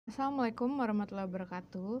Assalamualaikum warahmatullahi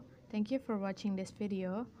wabarakatuh. Thank you for watching this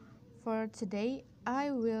video. For today,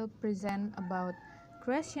 I will present about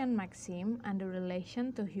Christian maxim and the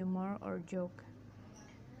relation to humor or joke.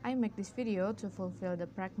 I make this video to fulfill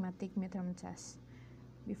the pragmatic midterm test.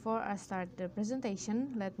 Before I start the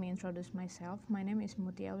presentation, let me introduce myself. My name is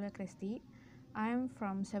Meuti Aulia Kristi. I am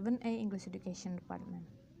from 7A English Education Department.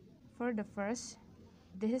 For the first,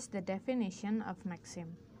 this is the definition of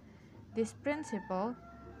maxim. This principle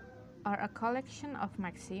are a collection of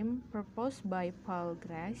maxims proposed by Paul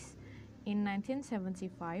Grace in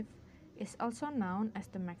 1975, is also known as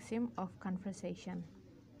the maxim of conversation.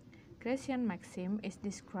 Christian maxim is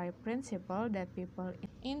described principle that people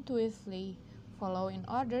intuitively follow in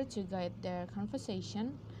order to guide their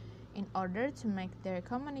conversation, in order to make their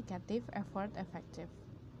communicative effort effective.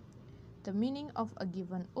 The meaning of a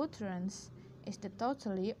given utterance is the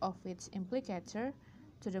totality of its implicator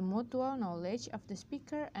to the mutual knowledge of the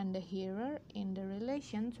speaker and the hearer in the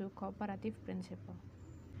relation to cooperative principle.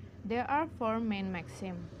 There are four main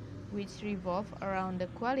maxims, which revolve around the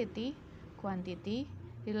quality, quantity,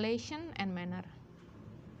 relation, and manner.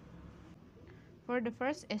 For the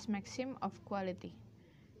first is maxim of quality.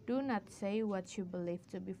 Do not say what you believe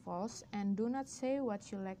to be false, and do not say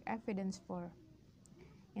what you lack evidence for.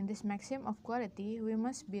 In this maxim of quality, we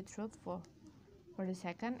must be truthful. For the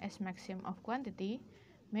second is maxim of quantity.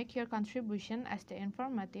 Make your contribution as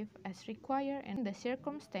informative as required in the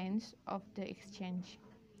circumstance of the exchange.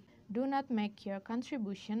 Do not make your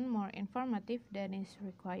contribution more informative than is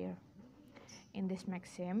required. In this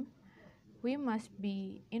maxim, we must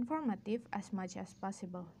be informative as much as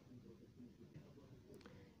possible.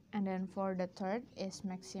 And then for the third is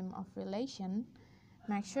maxim of relation.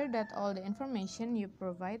 Make sure that all the information you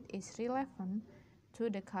provide is relevant to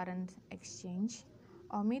the current exchange.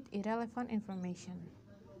 Omit irrelevant information.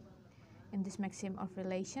 In this maxim of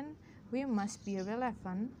relation, we must be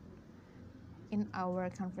relevant in our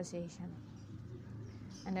conversation.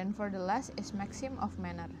 And then for the last is maxim of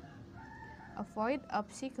manner. Avoid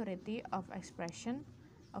obscurity of expression,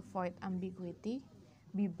 avoid ambiguity,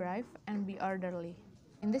 be brief, and be orderly.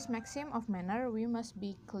 In this maxim of manner, we must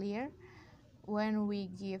be clear when we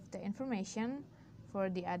give the information for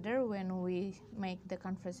the other when we make the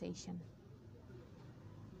conversation.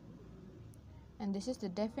 And this is the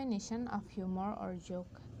definition of humor or joke.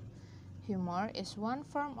 Humor is one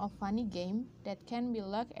form of funny game that can be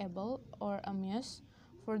laughable or amusing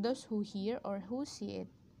for those who hear or who see it.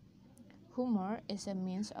 Humor is a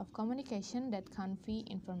means of communication that convey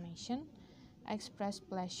information, express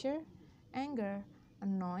pleasure, anger,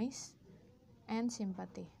 annoyance, and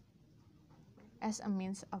sympathy. As a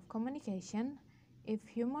means of communication, if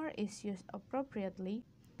humor is used appropriately,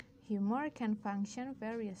 humor can function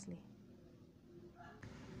variously.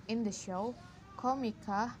 In the show,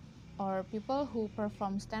 komica, or people who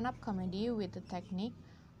perform stand-up comedy with the technique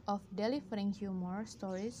of delivering humor,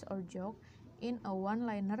 stories, or joke in a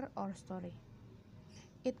one-liner or story.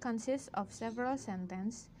 It consists of several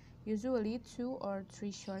sentences, usually 2 or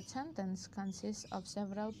 3 short sentences consist of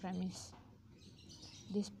several premises.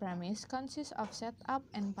 This premise consists of setup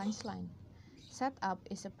and punchline. Setup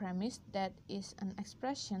is a premise that is an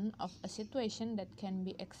expression of a situation that can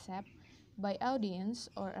be accepted by audience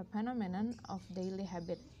or a phenomenon of daily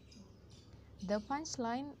habit. The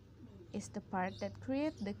punchline is the part that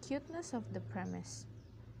creates the cuteness of the premise.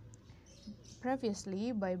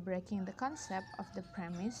 Previously, by breaking the concept of the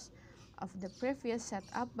premise of the previous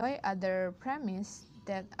setup by other premises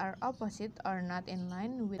that are opposite or not in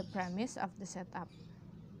line with the premise of the setup.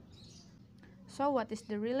 So what is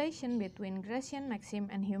the relation between Christian maxim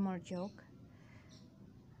and humor joke?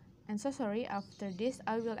 And so sorry, after this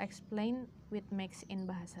I will explain with mix in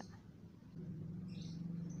bahasa.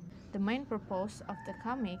 The main purpose of the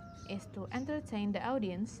comic is to entertain the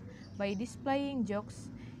audience by displaying jokes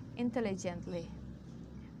intelligently.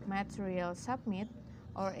 Material submit,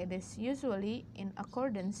 or it is usually in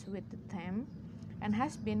accordance with the theme and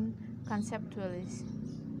has been conceptualized.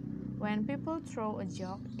 When people throw a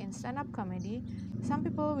joke in stand-up comedy, some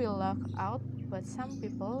people will laugh out, but some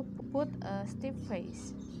people put a stiff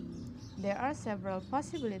face. There are several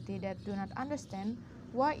possibilities that do not understand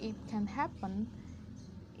why it can happen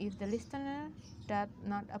if the listener does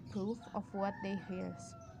not approve of what they hear.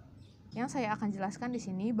 Yang saya akan jelaskan di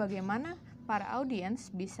sini bagaimana para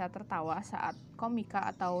audiens bisa tertawa saat komika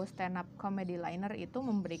atau stand-up comedy liner itu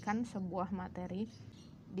memberikan sebuah materi.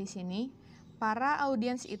 Di sini, para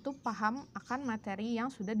audiens itu paham akan materi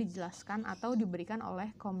yang sudah dijelaskan atau diberikan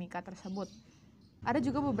oleh komika tersebut. Ada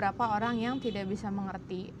juga beberapa orang yang tidak bisa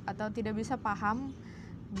mengerti atau tidak bisa paham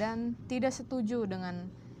dan tidak setuju dengan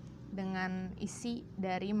dengan isi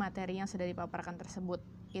dari materi yang sudah dipaparkan tersebut.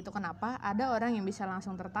 Itu kenapa ada orang yang bisa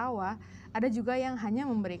langsung tertawa, ada juga yang hanya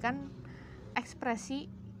memberikan ekspresi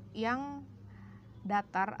yang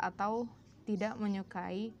datar atau tidak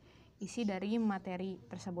menyukai isi dari materi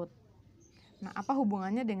tersebut. Nah, apa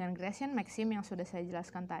hubungannya dengan Grecian maxim yang sudah saya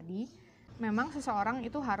jelaskan tadi? Memang seseorang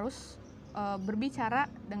itu harus berbicara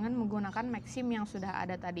dengan menggunakan maxim yang sudah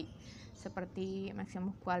ada tadi, seperti maxim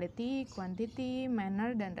of quality, quantity,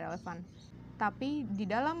 manner, dan relevant. Tapi di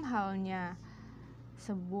dalam halnya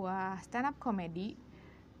sebuah stand-up comedy,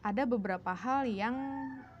 ada beberapa hal yang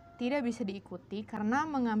tidak bisa diikuti karena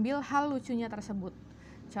mengambil hal lucunya tersebut.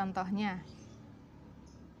 Contohnya,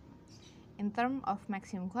 in terms of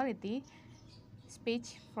maximum quality,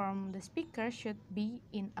 speech from the speaker should be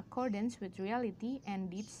in accordance with reality and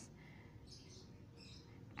deeds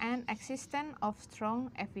and existence of strong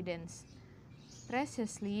evidence.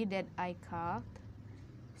 Precisely that I called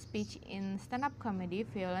speech in stand-up comedy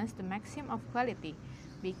violates the maxim of quality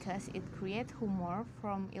because it creates humor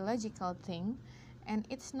from illogical thing and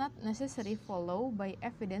it's not necessarily followed by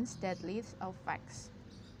evidence that leads of facts.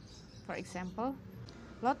 For example,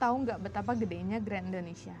 lo tahu nggak betapa gedenya Grand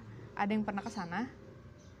Indonesia? Ada yang pernah ke sana?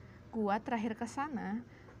 Gua terakhir ke sana,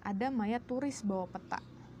 ada mayat turis bawa peta.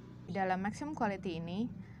 Dalam maximum quality ini,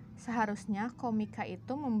 seharusnya komika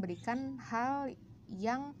itu memberikan hal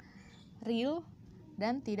yang real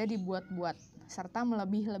dan tidak dibuat-buat, serta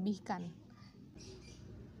melebih-lebihkan.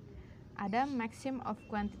 Ada maxim of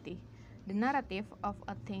quantity. The narrative of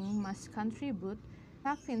a thing must contribute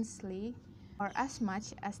sufficiently or as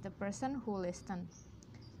much as the person who listens.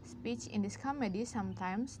 Speech in this comedy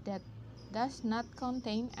sometimes that does not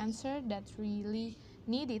contain answer that really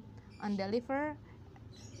needed and deliver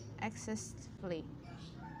excessively.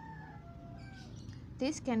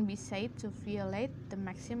 This can be said to violate the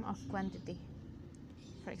maxim of quantity.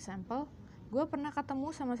 For example, gue pernah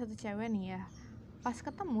ketemu sama satu cewek nih ya. Pas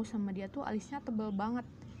ketemu sama dia tuh alisnya tebel banget.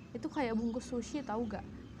 Itu kayak bungkus sushi, tahu gak?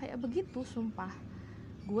 Kayak begitu, sumpah.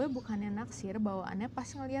 Gue bukannya naksir, bawaannya pas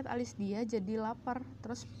ngeliat alis dia jadi lapar.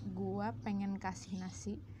 Terus gue pengen kasih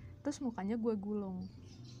nasi, terus mukanya gue gulung.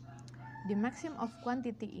 Di maxim of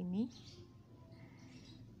quantity ini,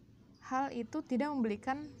 hal itu tidak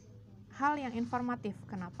memberikan hal yang informatif.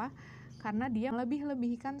 Kenapa? Karena dia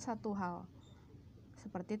melebih-lebihkan satu hal.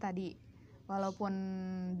 Seperti tadi, walaupun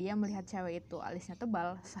dia melihat cewek itu alisnya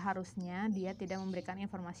tebal, seharusnya dia tidak memberikan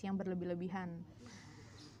informasi yang berlebih-lebihan,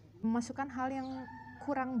 memasukkan hal yang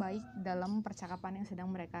kurang baik dalam percakapan yang sedang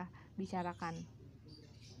mereka bicarakan.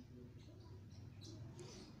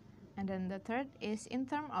 And then the third is in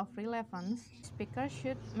terms of relevance, speaker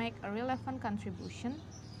should make a relevant contribution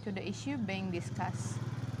to the issue being discussed.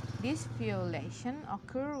 This violation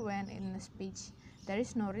occurs when in a speech there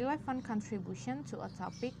is no relevant contribution to a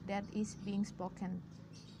topic that is being spoken.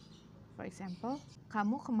 For example,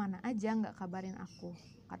 kamu kemana aja nggak kabarin aku?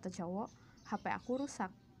 Kata cowok, HP aku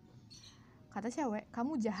rusak. Kata cewek,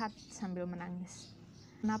 kamu jahat, sambil menangis.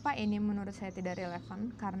 Kenapa ini menurut saya tidak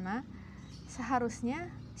relevan? Karena seharusnya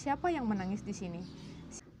siapa yang menangis di sini?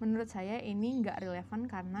 Menurut saya ini nggak relevan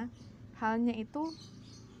karena halnya itu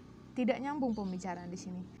tidak nyambung pembicaraan di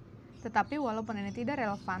sini. Tetapi walaupun ini tidak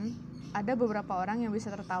relevan, ada beberapa orang yang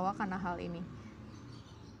bisa tertawa karena hal ini.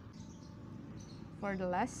 For the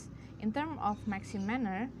last, in terms of maxim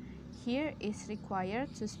manner, here is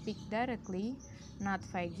required to speak directly, not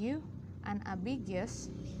vague, unambiguous,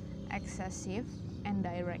 excessive, and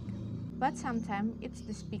direct. But sometimes it's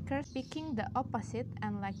the speaker speaking the opposite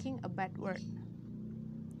and lacking a bad word.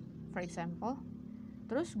 For example,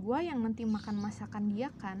 terus gua yang nanti makan masakan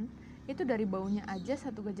dia kan, itu dari baunya aja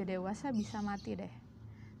satu gajah dewasa bisa mati deh.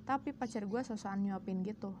 Tapi pacar gue sosokan nyuapin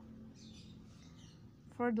gitu.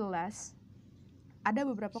 For the last, ada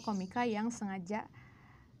beberapa komika yang sengaja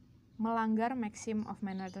melanggar maxim of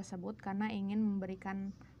manner tersebut karena ingin memberikan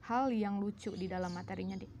hal yang lucu di dalam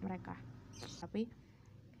materinya mereka. Tapi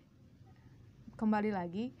kembali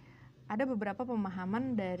lagi, ada beberapa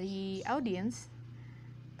pemahaman dari audiens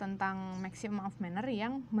tentang maxim of manner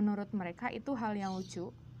yang menurut mereka itu hal yang lucu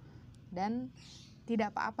dan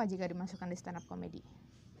tidak apa-apa jika dimasukkan di stand-up comedy.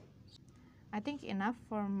 I think enough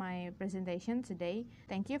for my presentation today.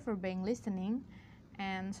 Thank you for being listening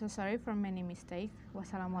and so sorry for many mistakes.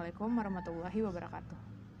 Wassalamualaikum warahmatullahi wabarakatuh.